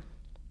them.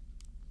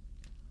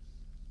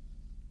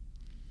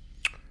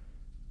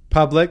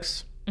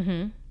 Publix.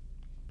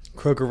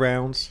 Kroger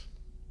Rounds.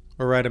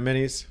 Ore-Ida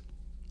Minis.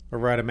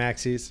 Ore-Ida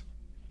Maxis.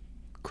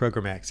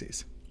 Kroger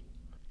Maxis.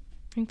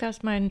 I think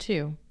that's mine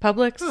too.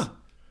 Publix,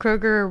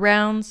 Kroger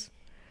Rounds,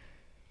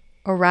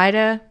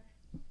 Ore-Ida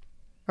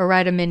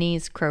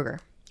Minis, Kroger.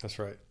 That's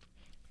right.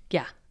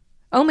 Yeah.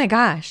 Oh my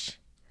gosh.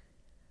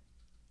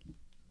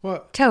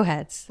 What?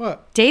 Towheads.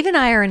 What? Dave and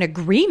I are in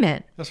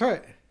agreement. That's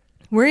right.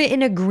 We're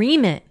in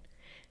agreement.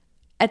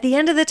 At the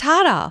end of the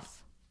Tot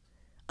Off.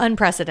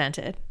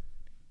 Unprecedented.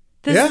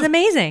 This is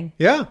amazing.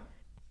 Yeah.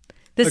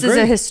 This is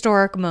a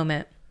historic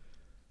moment.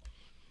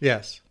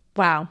 Yes.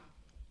 Wow.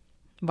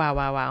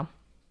 Wow.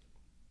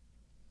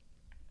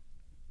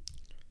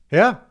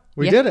 Yeah.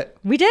 We did it.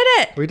 We did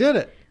it. We did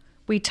it.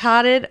 We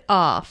totted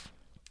off.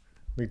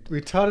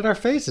 We totted our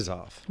faces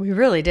off. We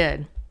really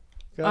did.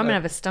 Got I'm going to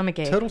have a stomach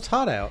ache. Total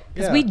tot out.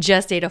 Because Yeah. we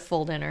just ate a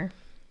full dinner.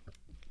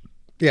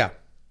 Yeah.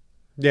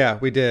 Yeah,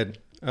 we did.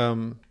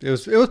 It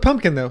was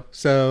pumpkin though,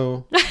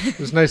 so it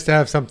was nice to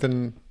have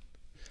something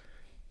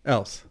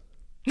else.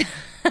 We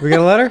got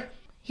a letter?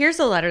 Here's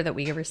a letter that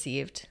we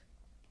received.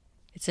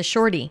 It's a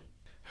shorty.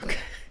 Okay.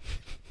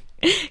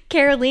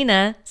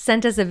 Carolina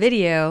sent us a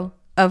video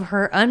of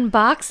her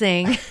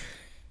unboxing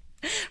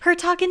her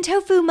Talkin'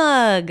 Tofu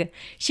mug.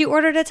 She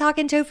ordered a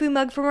Talkin' Tofu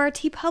mug from our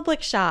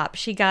TeePublic shop.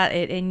 She got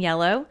it in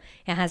yellow.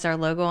 It has our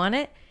logo on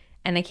it.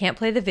 And I can't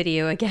play the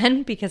video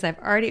again because I've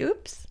already,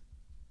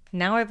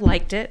 now I've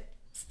liked it.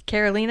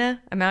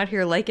 Carolina, I'm out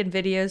here liking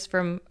videos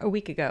from a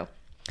week ago.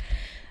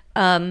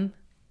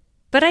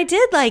 But I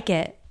did like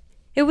it.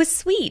 It was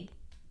sweet.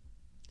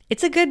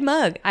 It's a good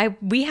mug.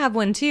 We have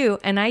one too,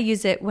 and I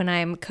use it when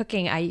I'm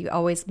cooking. I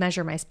always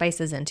measure my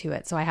spices into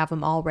it, so I have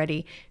them all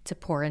ready to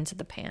pour into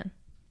the pan.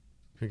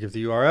 Can you give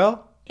the URL?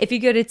 If you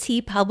go to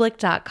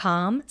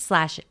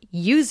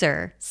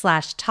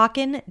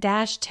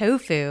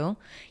teepublic.com/user/talkin-tofu,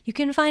 you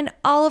can find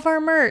all of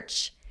our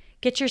merch.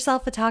 Get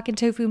yourself a Talkin'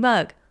 Tofu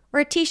mug or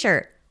a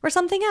t-shirt or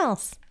something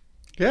else.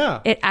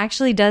 Yeah. It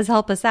actually does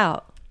help us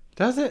out.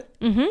 Does it?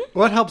 Mm-hmm.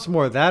 What helps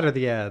more, that or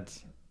the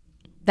ads?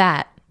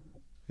 That.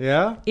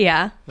 Yeah?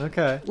 Yeah.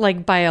 Okay.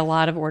 Like by a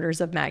lot of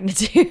orders of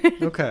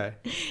magnitude. Okay.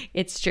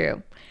 It's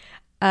true.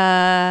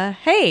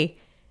 Hey,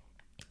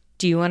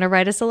 do you want to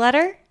write us a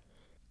letter?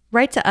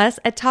 Write to us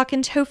at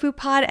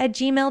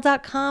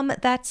talkintofupod@gmail.com.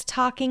 That's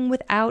talking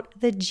without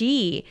the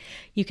G.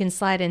 You can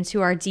slide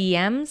into our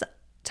DMs,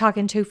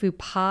 Talkin' Tofu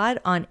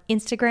Pod on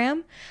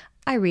Instagram.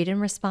 I read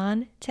and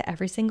respond to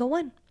every single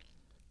one.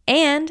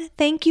 And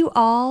thank you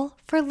all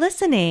for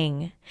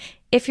listening.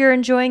 If you're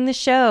enjoying the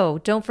show,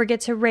 don't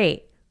forget to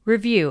rate,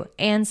 review,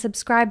 and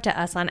subscribe to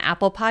us on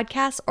Apple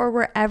Podcasts or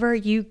wherever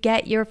you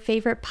get your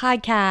favorite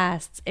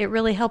podcasts. It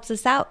really helps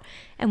us out,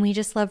 and we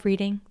just love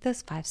reading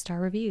those 5-star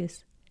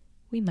reviews.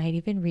 We might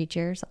even read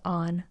yours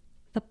on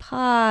the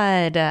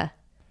pod.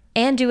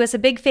 And do us a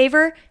big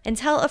favor and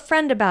tell a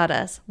friend about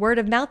us. Word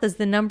of mouth is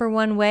the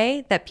 #1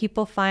 way that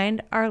people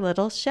find our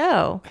little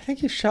show. I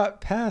think you shot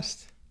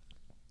past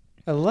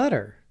a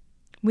letter.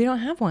 We don't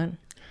have one.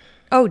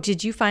 Oh,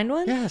 did you find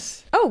one?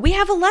 Yes. Oh, we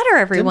have a letter,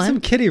 everyone.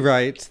 Dimsum Kitty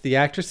writes, the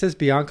actress is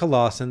Bianca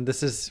Lawson.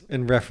 This is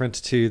in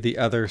reference to the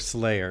other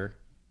Slayer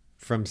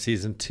from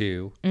season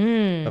 2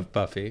 of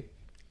Buffy.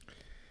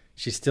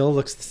 She still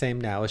looks the same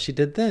now as she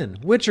did then.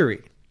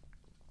 Witchery.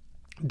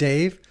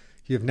 Dave,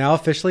 you have now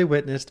officially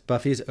witnessed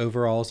Buffy's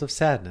overalls of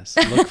sadness.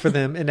 Look for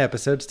them in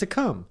episodes to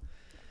come.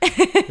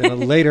 Then a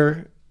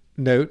later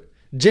note,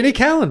 Jenny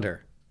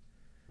Calendar.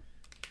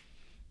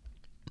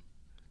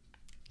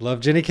 Love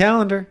Jenny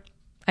Calendar.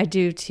 I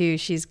do too.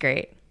 She's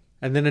great.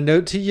 And then a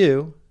note to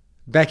you.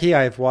 Becky,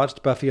 I have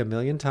watched Buffy a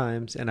million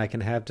times, and I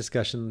can have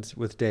discussions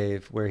with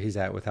Dave where he's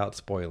at without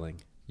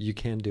spoiling. You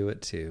can do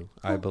it too.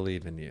 I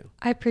believe in you.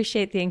 I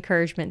appreciate the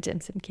encouragement,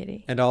 Dimsum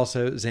Kitty. And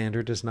also,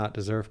 Xander does not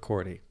deserve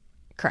Cordy.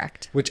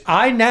 Correct. Which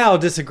I now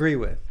disagree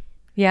with.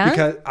 Yeah?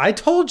 Because I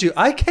told you,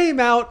 I came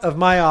out of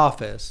my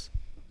office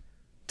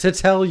to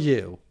tell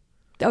you.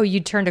 Oh, you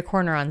turned a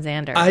corner on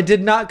Xander. I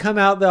did not come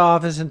out the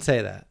office and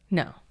say that.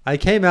 No. I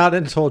came out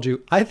and told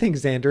you, I think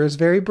Xander is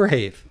very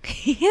brave.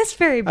 He is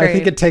very brave. I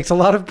think it takes a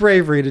lot of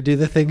bravery to do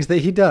the things that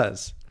he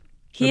does.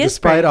 He is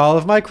despite brave. all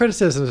of my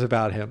criticisms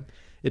about him,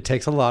 it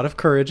takes a lot of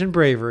courage and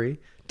bravery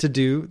to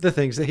do the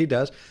things that he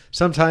does.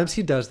 Sometimes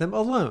he does them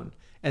alone,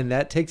 and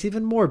that takes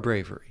even more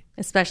bravery.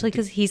 Especially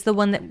because he's the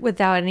one that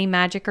without any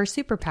magic or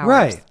superpowers.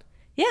 Right.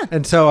 Yeah.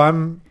 And so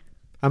I'm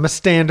a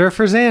stander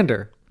for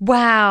Xander.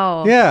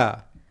 Wow.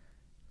 Yeah.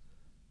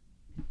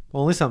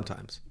 Only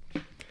sometimes.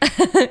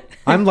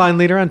 I'm Line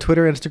Leader on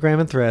Twitter, Instagram,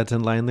 and Threads,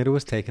 and Line Leader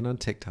was taken on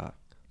TikTok.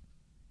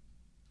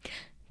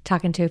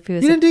 Talking Tofu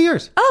is You didn't do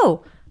yours.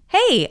 Oh,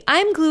 hey,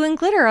 I'm Glue and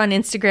Glitter on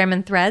Instagram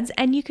and Threads,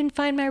 and you can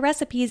find my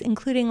recipes,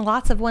 including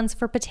lots of ones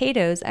for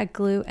potatoes, at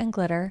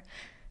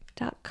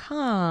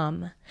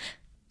glueandglitter.com.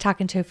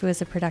 Talkin' Tofu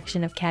is a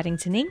production of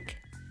Caddington Inc.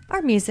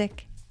 Our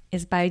music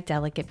is by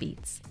Delicate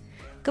Beats.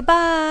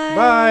 Goodbye.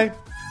 Bye.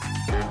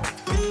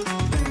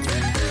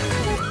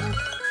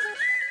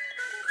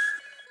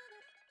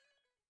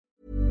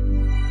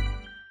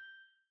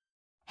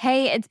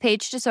 Hey, it's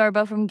Paige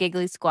DeSorbo from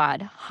Giggly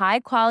Squad.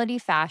 High quality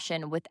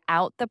fashion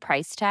without the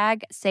price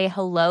tag. Say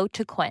hello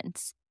to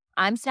Quince.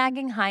 I'm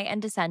snagging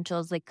high-end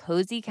essentials like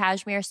cozy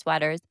cashmere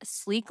sweaters,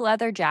 sleek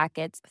leather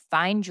jackets,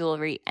 fine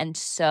jewelry, and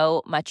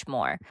so much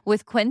more.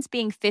 With Quince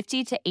being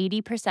 50 to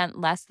 80%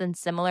 less than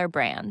similar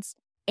brands.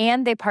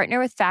 And they partner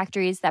with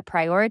factories that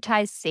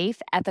prioritize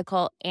safe,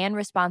 ethical, and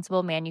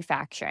responsible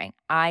manufacturing.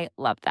 I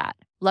love that.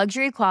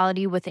 Luxury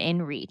quality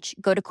within reach.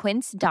 Go to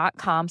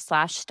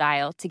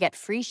quince.com/style to get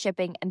free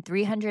shipping and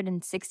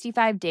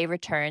 365-day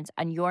returns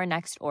on your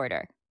next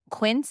order.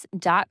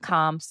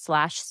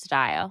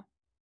 Quince.com/style.